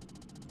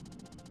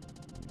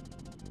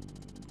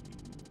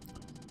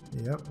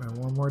 Yep, and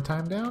one more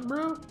time down,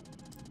 bro.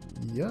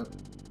 Yep.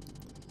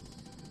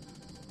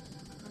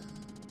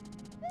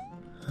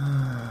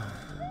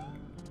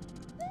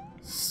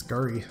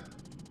 Scurry.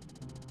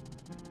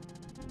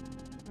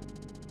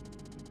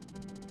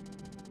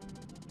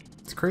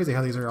 It's crazy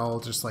how these are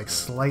all just like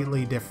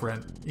slightly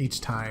different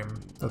each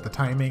time. But the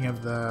timing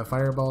of the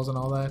fireballs and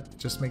all that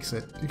just makes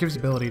it gives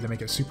the ability to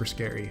make it super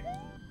scary.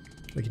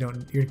 Like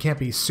you can't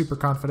be super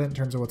confident in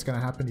terms of what's gonna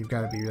happen. You've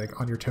got to be like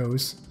on your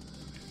toes.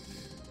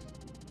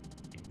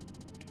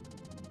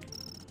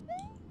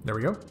 There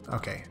we go.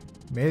 Okay.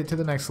 Made it to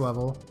the next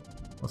level.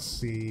 Let's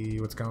see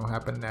what's going to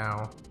happen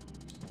now.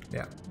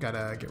 Yeah,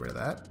 gotta get rid of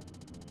that.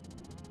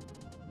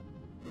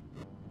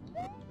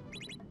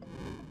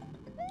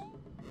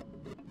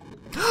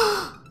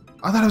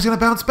 I thought I was going to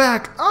bounce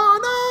back.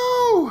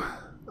 Oh,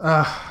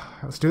 no!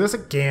 Let's do this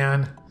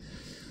again.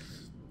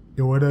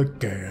 Do it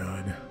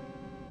again.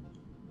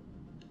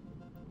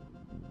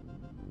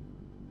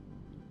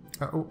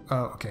 Oh,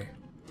 okay.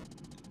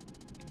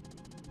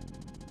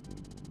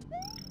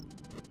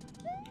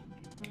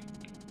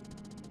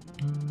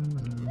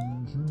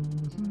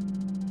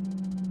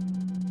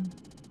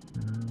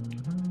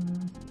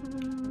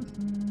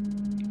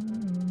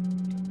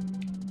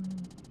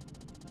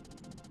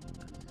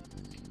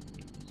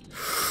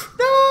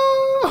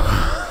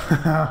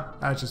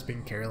 I was just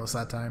being careless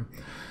that time.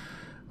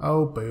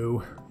 Oh,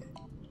 boo.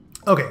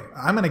 Okay,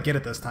 I'm gonna get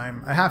it this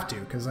time. I have to,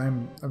 because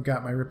I've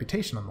got my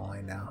reputation on the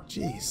line now.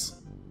 Jeez.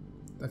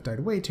 I've died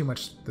way too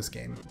much this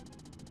game.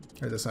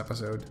 Or this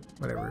episode.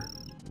 Whatever.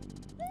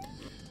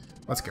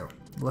 Let's go.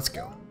 Let's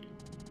go.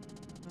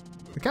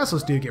 The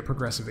castles do get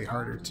progressively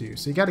harder, too,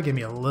 so you gotta give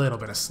me a little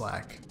bit of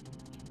slack.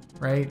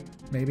 Right?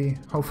 Maybe?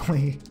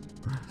 Hopefully.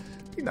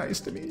 Be nice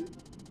to me.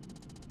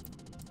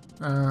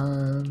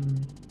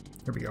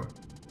 Here we go.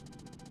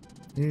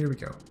 Here we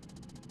go.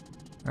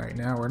 Alright,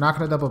 now we're not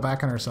going to double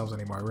back on ourselves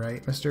anymore,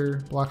 right,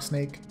 Mr. Block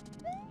Snake?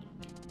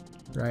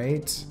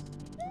 Right?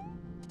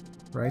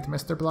 Right,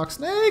 Mr. Block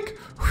Snake?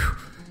 Whew.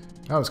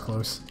 That was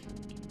close.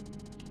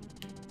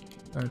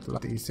 Okay.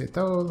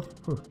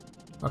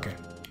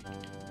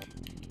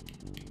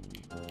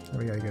 Now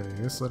we gotta go to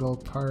this little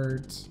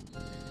part,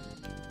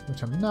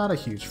 which I'm not a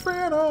huge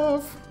fan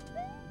of.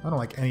 I don't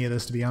like any of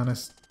this, to be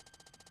honest.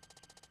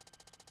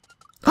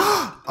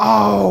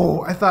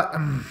 Oh! I thought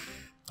I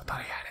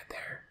had it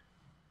there.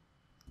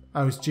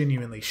 I was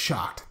genuinely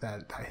shocked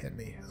that that hit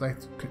me.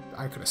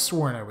 I could have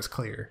sworn I was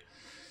clear.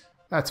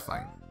 That's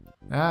fine.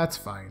 That's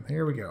fine.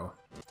 Here we go.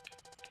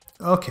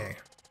 Okay.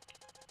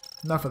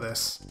 Enough of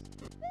this.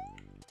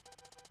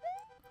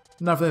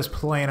 Enough of this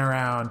playing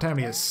around. Time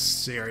to get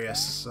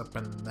serious up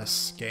in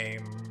this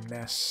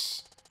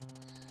game-ness.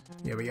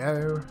 Here we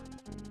go.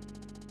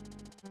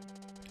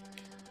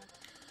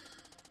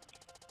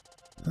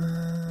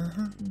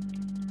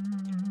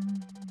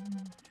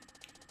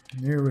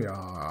 Here we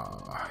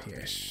are.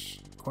 Yes,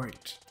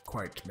 quite,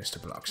 Mr.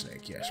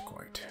 Blocksnake. Yes,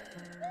 quite.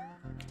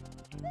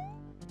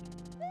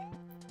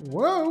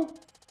 Whoa!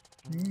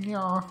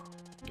 Yeah.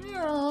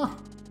 Yeah.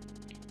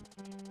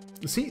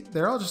 See,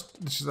 they're all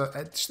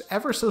just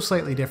ever so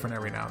slightly different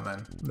every now and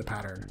then, the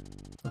pattern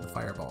of the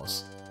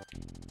fireballs.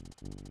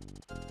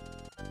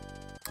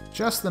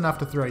 Just enough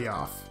to throw you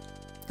off.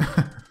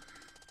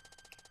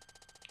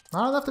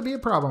 Not enough to be a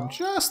problem,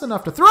 just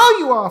enough to throw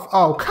you off!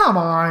 Oh, come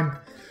on!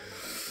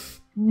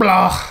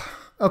 Blah!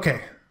 Okay,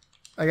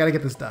 I gotta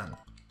get this done.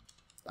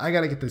 I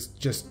gotta get this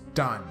just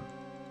done.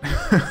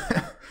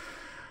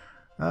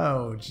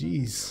 Oh,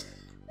 jeez.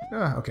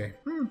 Okay.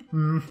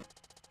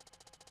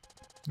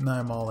 Now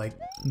I'm all, like,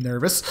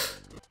 nervous.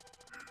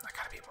 I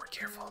gotta be more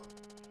careful.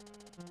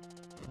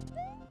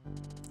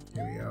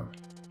 Here we go.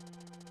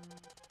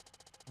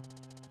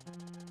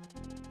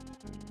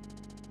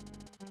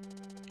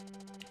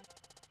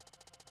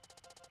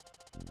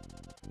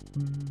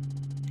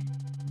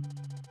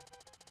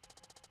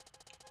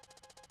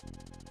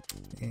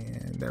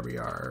 And there we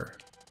are.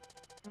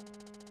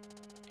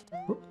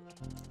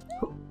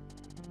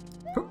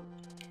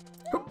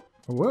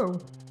 Whoa.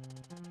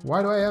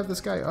 Why do I have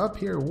this guy up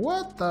here?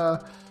 What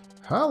the?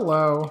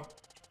 Hello.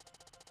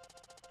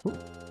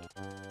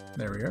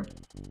 There we go.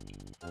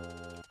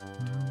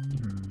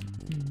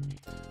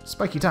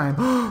 Spiky time.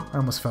 I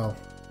almost fell.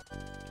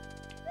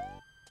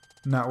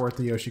 Not worth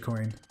the Yoshi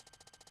coin.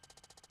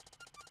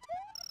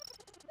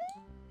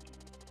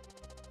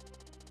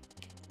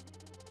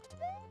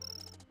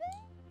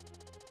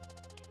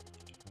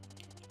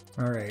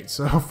 Alright,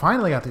 so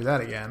finally got through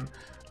that again.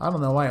 I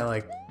don't know why I,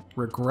 like,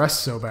 regressed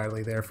so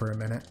badly there for a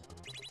minute.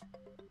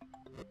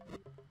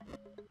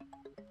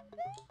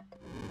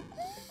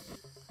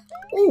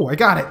 Oh, I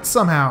got it!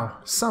 Somehow!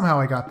 Somehow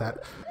I got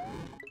that.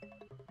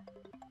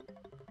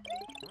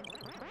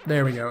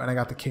 There we go, and I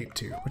got the cape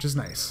too, which is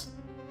nice.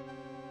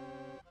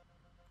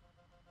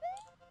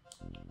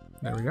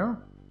 There we go.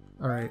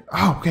 Alright.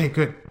 Oh, okay,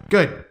 good.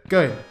 Good,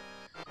 good.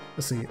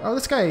 Let's see. Oh,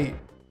 this guy...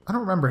 I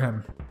don't remember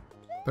him.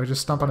 Do I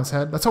just stomp on his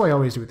head? That's how I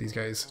always do with these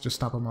guys. Just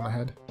stomp him on the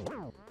head.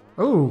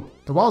 Oh,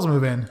 the wall's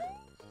moving.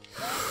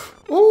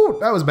 Oh,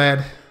 that was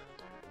bad.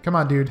 Come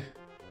on, dude.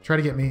 Try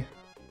to get me.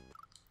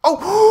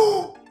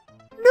 Oh!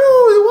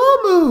 No, the wall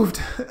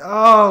moved!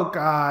 Oh,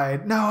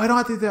 God. No, I don't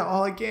have to do that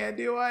all again,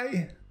 do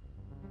I?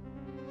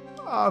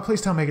 Oh,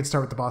 please tell me I can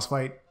start with the boss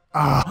fight.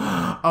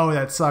 Oh,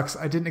 that sucks.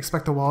 I didn't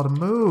expect the wall to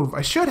move.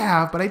 I should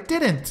have, but I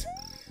didn't.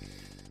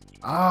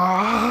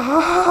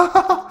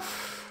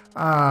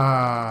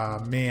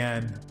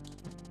 Man.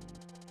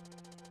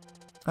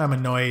 I'm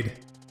annoyed.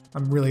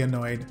 I'm really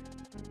annoyed.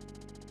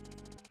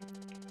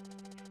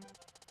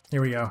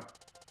 Here we go.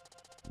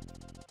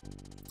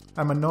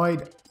 I'm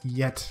annoyed,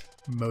 yet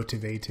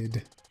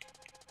motivated.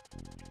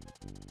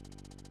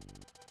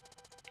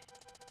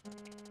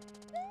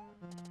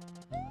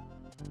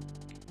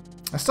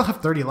 I still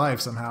have 30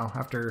 lives somehow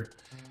after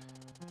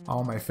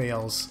all my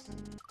fails.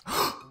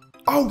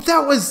 Oh,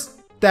 that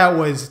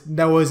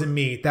wasn't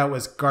me. That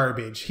was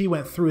garbage. He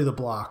went through the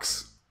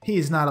blocks.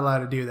 He's not allowed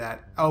to do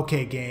that.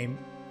 Okay, game.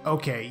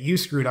 Okay, you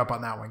screwed up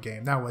on that one,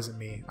 game. That wasn't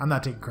me. I'm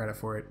not taking credit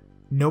for it.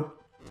 Nope.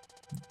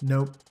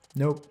 Nope.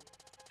 Nope.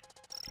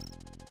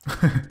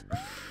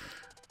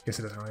 Guess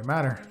it doesn't really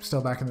matter. I'm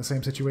still back in the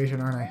same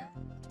situation, aren't I?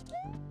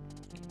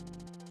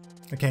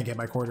 I can't get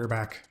my quarter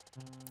back.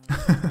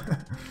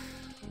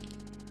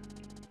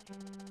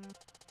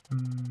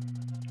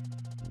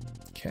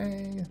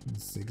 Okay,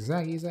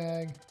 zigzaggy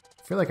zag.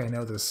 I feel like I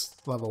know this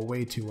level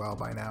way too well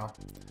by now.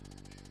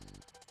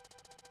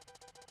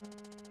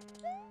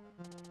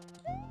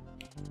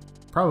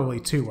 Probably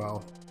too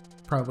well.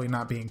 Probably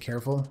not being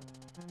careful,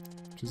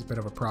 which is a bit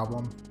of a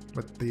problem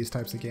with these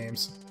types of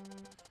games.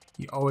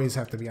 You always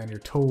have to be on your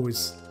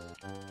toes.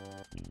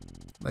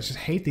 I just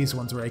hate these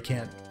ones where I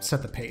can't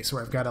set the pace,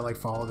 where I've got to like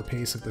follow the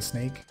pace of the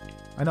snake.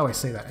 I know I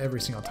say that every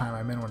single time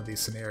I'm in one of these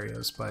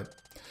scenarios, but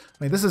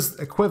I mean, this is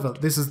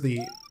equivalent. This is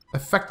the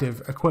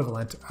effective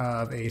equivalent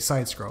of a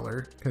side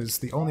scroller, because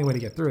the only way to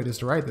get through it is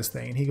to ride this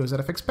thing, and he goes at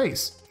a fixed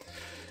pace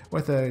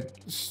with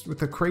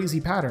a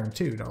crazy pattern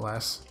too, no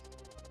less.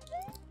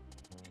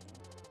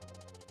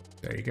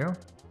 There you go.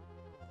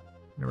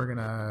 And we're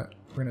gonna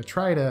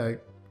try to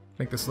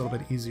make this a little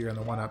bit easier on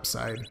the one-up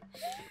side.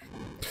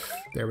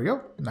 There we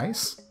go.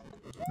 Nice.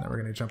 Now we're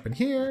gonna jump in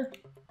here.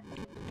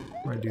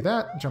 We're gonna do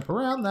that. Jump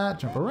around that.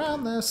 Jump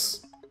around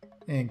this,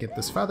 and get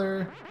this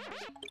feather.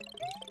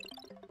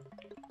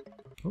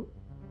 Ooh.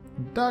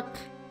 Duck.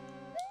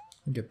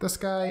 And get this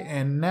guy,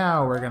 and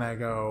now we're gonna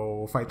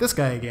go fight this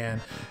guy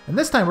again. And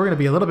this time we're gonna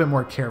be a little bit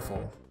more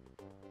careful.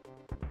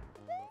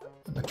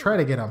 I'm gonna try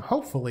to get him,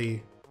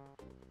 hopefully,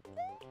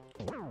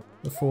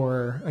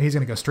 before... Oh, he's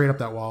gonna go straight up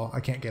that wall. I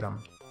can't get him.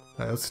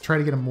 Let's try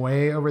to get him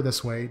way over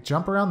this way.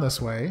 Jump around this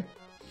way.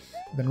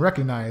 Then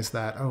recognize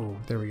that... Oh,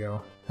 there we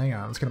go. Hang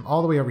on. Let's get him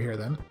all the way over here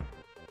then.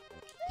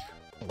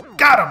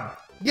 Got him!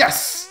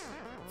 Yes!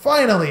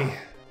 Finally!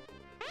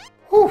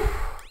 Whew!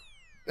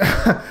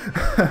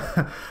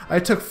 I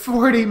took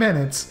 40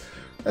 minutes.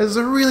 This is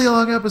a really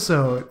long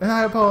episode, and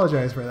I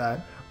apologize for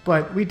that.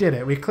 But we did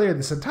it. We cleared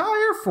this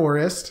entire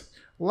forest.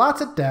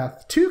 Lots of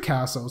death. 2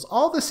 castles.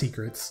 All the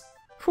secrets.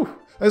 Whew.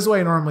 That's the way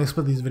I normally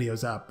split these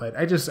videos up, but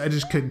I just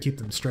couldn't keep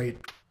them straight.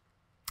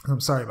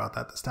 I'm sorry about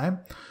that this time.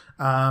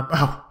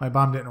 Oh, my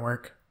bomb didn't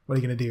work. What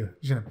are you gonna do?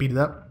 You're gonna beat it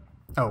up?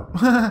 Oh,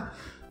 I'm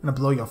gonna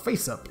blow your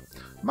face up.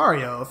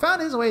 Mario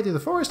found his way through the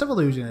Forest of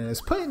Illusion and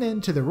is putting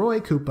into the Roy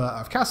Koopa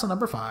of Castle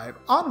Number 5,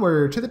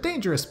 onward to the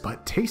dangerous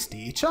but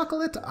tasty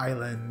Chocolate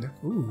Island.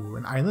 Ooh,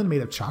 an island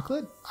made of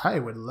chocolate? I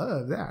would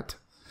love that.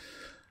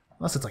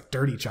 Unless it's like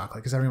dirty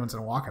chocolate, because everyone's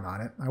been walking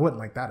on it. I wouldn't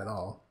like that at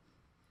all.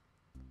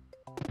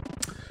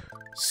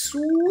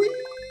 Sweet!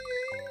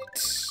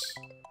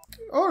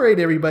 Alright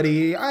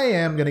everybody, I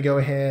am going to go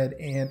ahead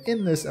and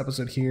end this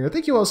episode here.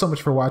 Thank you all so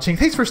much for watching.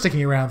 Thanks for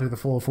sticking around through the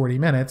full 40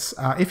 minutes.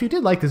 If you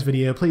did like this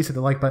video, please hit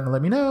the like button to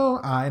let me know.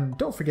 And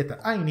don't forget that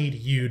I need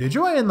you to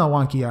join the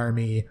Wonky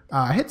Army.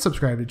 Hit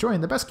subscribe to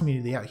join the best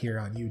community out here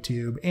on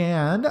YouTube.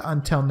 And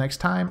until next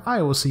time,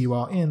 I will see you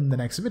all in the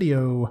next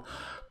video.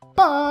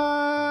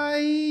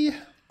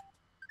 Bye!